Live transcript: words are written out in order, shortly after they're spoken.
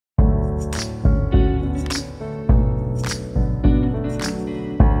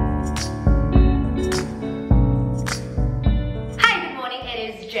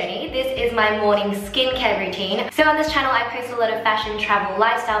my morning skincare routine. So on this channel I post a lot of fashion, travel,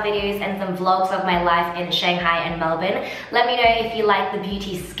 lifestyle videos and some vlogs of my life in Shanghai and Melbourne. Let me know if you like the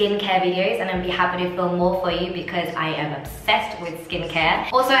beauty skincare videos and I'll be happy to film more for you because I am obsessed with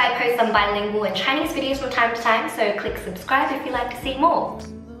skincare. Also I post some bilingual and Chinese videos from time to time, so click subscribe if you like to see more.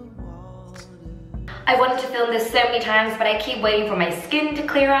 I wanted to film this so many times, but I keep waiting for my skin to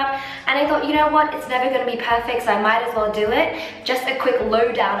clear up, and I thought, you know what, it's never going to be perfect, so I might as well do it. Just a quick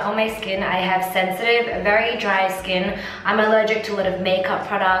lowdown on my skin. I have sensitive, very dry skin. I'm allergic to a lot of makeup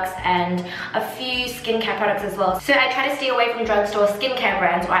products and a few skincare products as well. So I try to stay away from drugstore skincare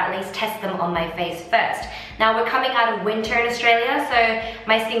brands, or at least test them on my face first. Now we're coming out of winter in Australia, so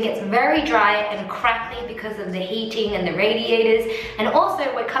my skin gets very dry and crackly because of the heating and the radiators, and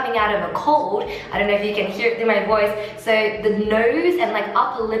also we're coming out of a cold. I don't know if you can hear it through my voice. So the nose and like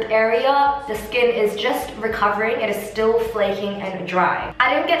upper lip area, the skin is just recovering. It is still flaking and dry.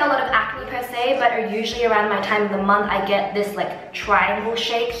 I don't get a lot of acne per se, but usually around my time of the month I get this like triangle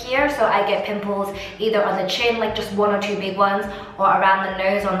shape here, so I get pimples either on the chin, like just one or two big ones, or around the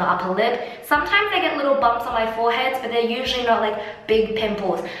nose on the upper lip. Sometimes I get little bumps on my foreheads, but they're usually not like big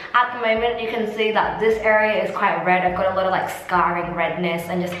pimples. At the moment you can see that this area is quite red. I've got a lot of like scarring redness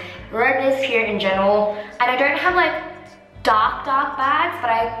and just redness here in general, and I don't have like dark bags, but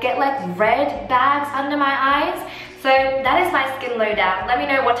I get like red bags under my eyes. So that is my skin lowdown. Let me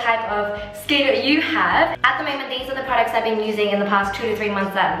know what type of skin you have. At the moment, these are the products I've been using in the past 2 to 3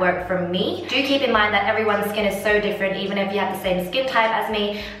 months that work for me. Do keep in mind that everyone's skin is so different. Even if you have the same skin type as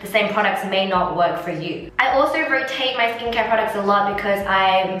me, the same products may not work for you. I also rotate my skincare products a lot because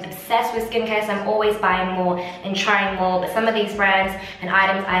I'm obsessed with skincare, so I'm always buying more and trying more. But some of these brands and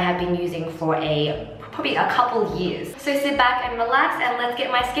items I have been using for probably a couple years. So sit back and relax and let's get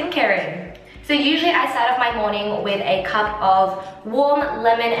my skincare in. So usually I start off my morning with a cup of warm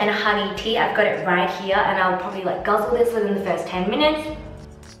lemon and honey tea. I've got it right here, and I'll probably like guzzle this within the first 10 minutes.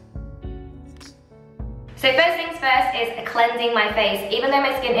 So first things first is cleansing my face. Even though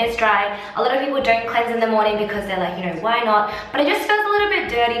my skin is dry, a lot of people don't cleanse in the morning because they're like, you know, why not? But it just feels a little bit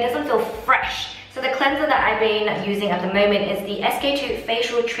dirty, it doesn't feel fresh. So the cleanser that I've been using at the moment is the SKII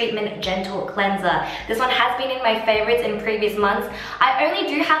Facial Treatment Gentle Cleanser. This one has been in my favorites in previous months. I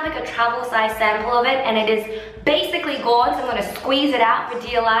only do have like a travel size sample of it, and it is basically gone, so I'm going to squeeze it out for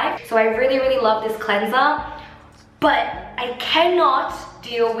dear life. So I really love this cleanser, but I cannot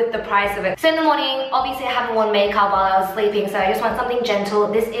deal with the price of it. So in the morning, obviously I haven't worn makeup while I was sleeping, so I just want something gentle.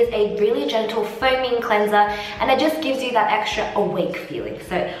 This is a really gentle foaming cleanser, and it just gives you that extra awake feeling.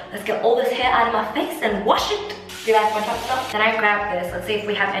 So let's get all this hair out of my face and wash it. Do you like my top stuff? Then I grab this. Let's see if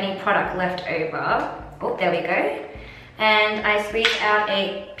we have any product left over. Oh, there we go. And I squeeze out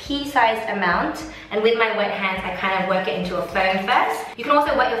a pea-sized amount, and with my wet hands I kind of work it into a foam first. You can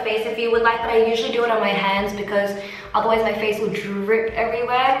also wet your face if you would like, but I usually do it on my hands because otherwise my face will drip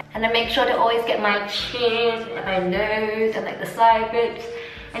everywhere. And I make sure to always get my chin and my nose and like the side bits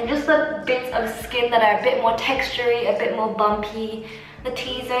and just the bits of skin that are a bit more textury, a bit more bumpy. The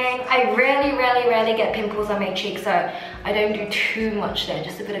T-zone. I rarely get pimples on my cheeks, so I don't do too much there,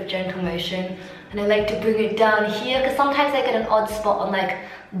 just a bit of gentle motion. And I like to bring it down here because sometimes I get an odd spot on like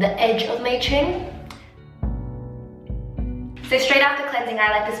the edge of my chin. So straight after cleansing, I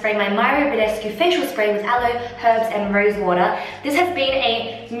like to spray my Badescu Facial Spray with aloe, herbs and rose water. This has been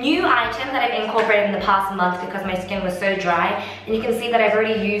a new item that I've incorporated in the past month because my skin was so dry. And you can see that I've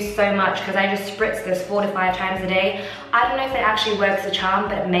already used so much because I just spritz this 4 to 5 times a day. I don't know if it actually works the charm,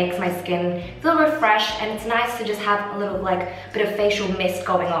 but it makes my skin feel refreshed, and it's nice to just have a little like bit of facial mist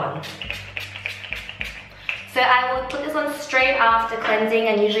going on. So I will put this on straight after cleansing,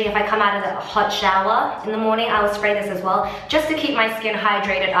 and usually if I come out of a hot shower in the morning, I will spray this as well, just to keep my skin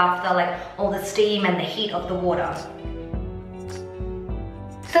hydrated after like all the steam and the heat of the water.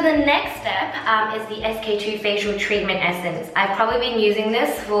 So the next step is the SK2 Facial Treatment Essence. I've probably been using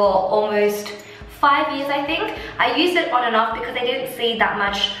this for almost 5 years, I think. I used it on and off because I didn't see that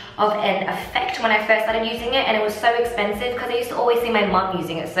much of an effect when I first started using it, and it was so expensive because I used to always see my mum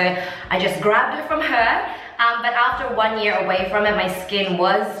using it, so I just grabbed it from her. But after 1 year away from it, my skin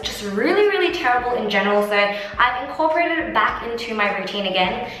was just really terrible in general, so I've incorporated it back into my routine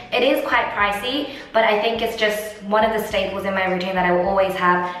again. It is quite pricey, but I think it's just one of the staples in my routine that I will always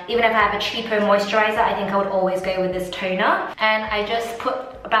have. Even if I have a cheaper moisturizer, I think I would always go with this toner. And I just put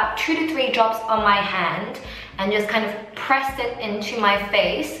about 2 to 3 drops on my hand and just kind of press it into my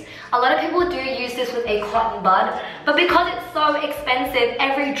face. A lot of people do use this with a cotton bud, but because it's so expensive,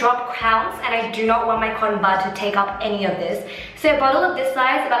 every drop counts, and I do not want my cotton bud to take up any of this. So a bottle of this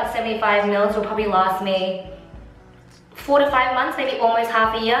size, about 75 mils, will probably last me 4 to 5 months, maybe almost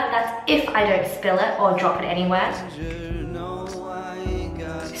half a year. That's if I don't spill it or drop it anywhere.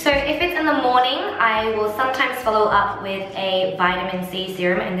 So if it's in the morning, I will sometimes follow up with a vitamin C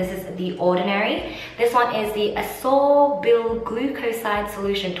serum, and this is the Ordinary. This one is the Ascorbyl Glucoside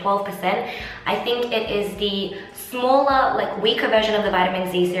Solution 12%. I think it is the smaller, like weaker version of the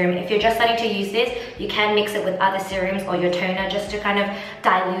vitamin C serum. If you're just starting to use this, you can mix it with other serums or your toner just to kind of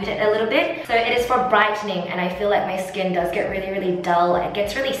dilute it a little bit. So it is for brightening, and I feel like my skin does get really, really dull. It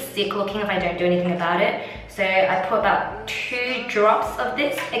gets really sick looking if I don't do anything about it. So I put about 2 drops of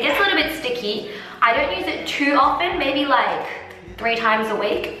this. It gets a little bit sticky. I don't use it too often, maybe like 3 times a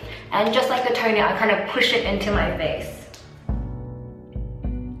week. And just like the toner, I kind of push it into my face.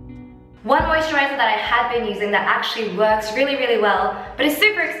 One moisturizer that I had been using that actually works really, really well, but it's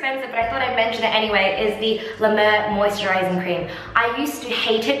super expensive, but I thought I'd mention it anyway, is the La Mer Moisturizing Cream. I used to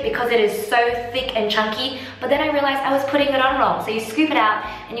hate it because it is so thick and chunky, but then I realized I was putting it on wrong. So you scoop it out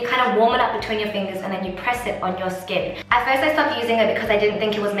and you kind of warm it up between your fingers and then you press it on your skin. At first I stopped using it because I didn't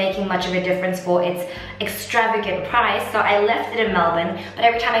think it was making much of a difference for its extravagant price, so I left it in Melbourne, but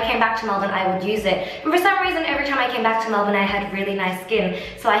every time I came back to Melbourne I would use it. But for some reason every time I came back to Melbourne I had really nice skin,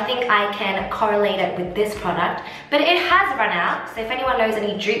 so I think I can correlate it with this product. But it has run out, so if anyone knows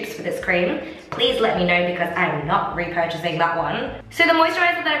any dupes for this cream, please let me know because I'm not repurchasing that one. So the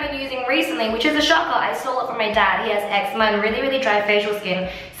moisturizer that I've been using recently, which is a shocker, I stole it from my dad. He has eczema and really, really dry facial skin.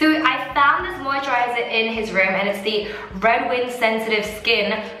 So I found this moisturizer in his room, and it's the Red Wind Sensitive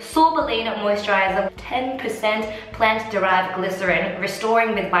Skin Sorbeline Moisturizer, 10% plant-derived glycerin,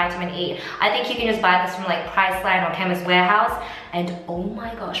 restoring with vitamin E. I think you can just buy this from like Priceline or Chemist Warehouse. And oh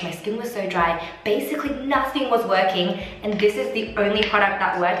my gosh, my skin was so dry. Basically nothing was working, and this is the only product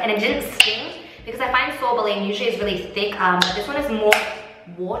that worked, and it didn't sting because I find Sorbeline usually is really thick, but this one is more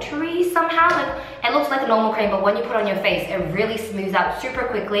watery somehow. Like, it looks like a normal cream, but when you put it on your face, it really smooths out super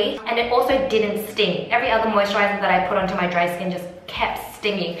quickly, and it also didn't sting. Every other moisturizer that I put onto my dry skin just kept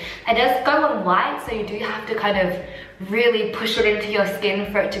stinging. It does go on white, so you do have to kind of really push it into your skin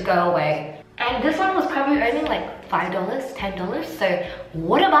for it to go away. And this one was probably only like $5, $10, so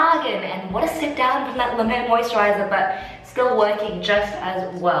what a bargain, and what a sit down from that La Mer moisturizer, but still working just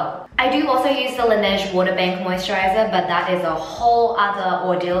as well. I do also use the Laneige Water Bank moisturizer, but that is a whole other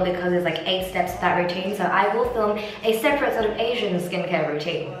ordeal because there's like 8 steps to that routine, so I will film a separate sort of Asian skincare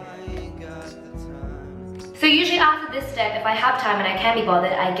routine. So usually after this step, if I have time and I can be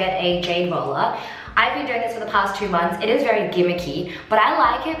bothered, I get a jade roller. I've been doing this for the past 2 months. It is very gimmicky, but I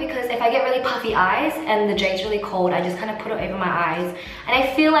like it because if I get really puffy eyes and the jade's really cold, I just kind of put it over my eyes, and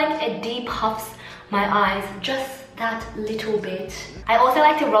I feel like it depuffs my eyes just that little bit. I also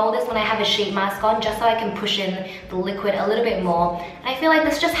like to roll this when I have a sheet mask on, just so I can push in the liquid a little bit more, and I feel like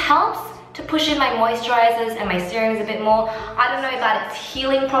this just helps to push in my moisturizers and my serums a bit more. I don't know about its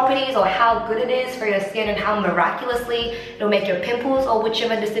healing properties or how good it is for your skin and how miraculously it'll make your pimples or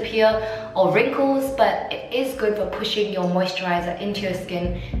whichever disappear, or wrinkles, but it is good for pushing your moisturizer into your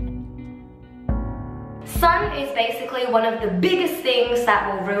skin. Sun is basically one of the biggest things that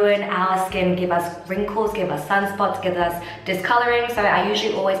will ruin our skin, give us wrinkles, give us sunspots, give us discoloring. So I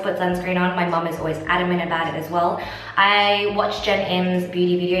usually always put sunscreen on. My mom is always adamant about it as well. I watched Jen M's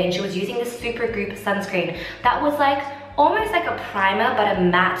beauty video and she was using this Supergoop sunscreen that was like almost like a primer, but a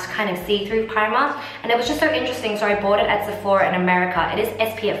matte kind of see-through primer, and it was just so interesting, so I bought it at Sephora in America. It is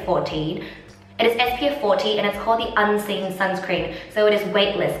SPF 14. It is SPF 40 and it's called the Unseen Sunscreen. So it is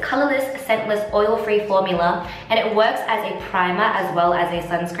weightless, colorless, scentless, oil-free formula, and it works as a primer as well as a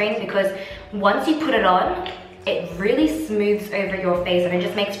sunscreen because once you put it on, it really smooths over your face and it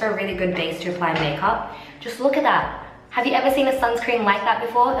just makes for a really good base to apply makeup. Just look at that. Have you ever seen a sunscreen like that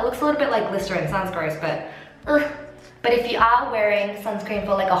before? It looks a little bit like glycerin, sounds gross, but ugh. But if you are wearing sunscreen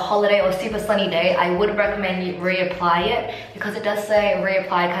for like a holiday or super sunny day, I would recommend you reapply it because it does say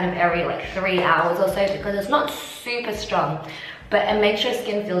reapply kind of every like 3 hours or so because it's not super strong, but it makes your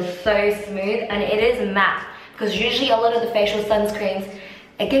skin feel so smooth, and it is matte because usually a lot of the facial sunscreens,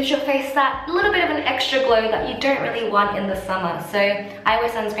 it gives your face that little bit of an extra glow that you don't really want in the summer. So I wear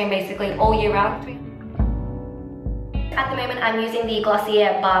sunscreen basically all year round. At the moment, I'm using the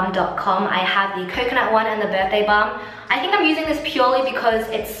GlossierBalm.com. I have the coconut one and the birthday balm. I think I'm using this purely because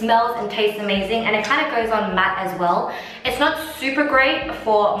it smells and tastes amazing, and it kind of goes on matte as well. It's not super great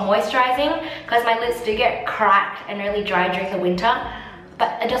for moisturizing because my lips do get cracked and really dry during the winter,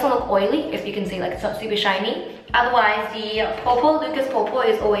 but it doesn't look oily, if you can see, like it's not super shiny. Otherwise, the Pawpaw, Lucas Pawpaw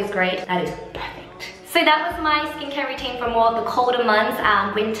is always great. That is perfect. So that was my skincare routine for more of the colder months,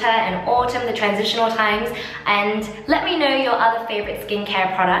 winter and autumn, the transitional times. And let me know your other favorite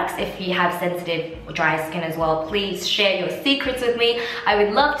skincare products. If you have sensitive or dry skin as well, please share your secrets with me. I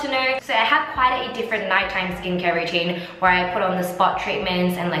would love to know. So I have quite a different nighttime skincare routine where I put on the spot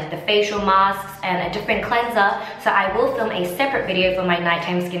treatments and like the facial masks and a different cleanser. So I will film a separate video for my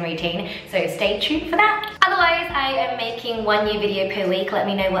nighttime skin routine. So stay tuned for that. Otherwise, I am making one new video per week. Let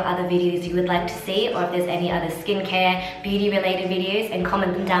me know what other videos you would like to see, or if there's any other skincare, beauty related videos, and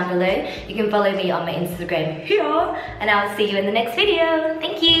comment them down below. You can follow me on my Instagram here, and I'll see you in the next video.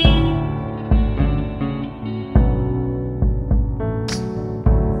 Thank you.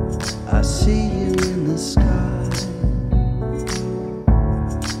 I see you in the sky.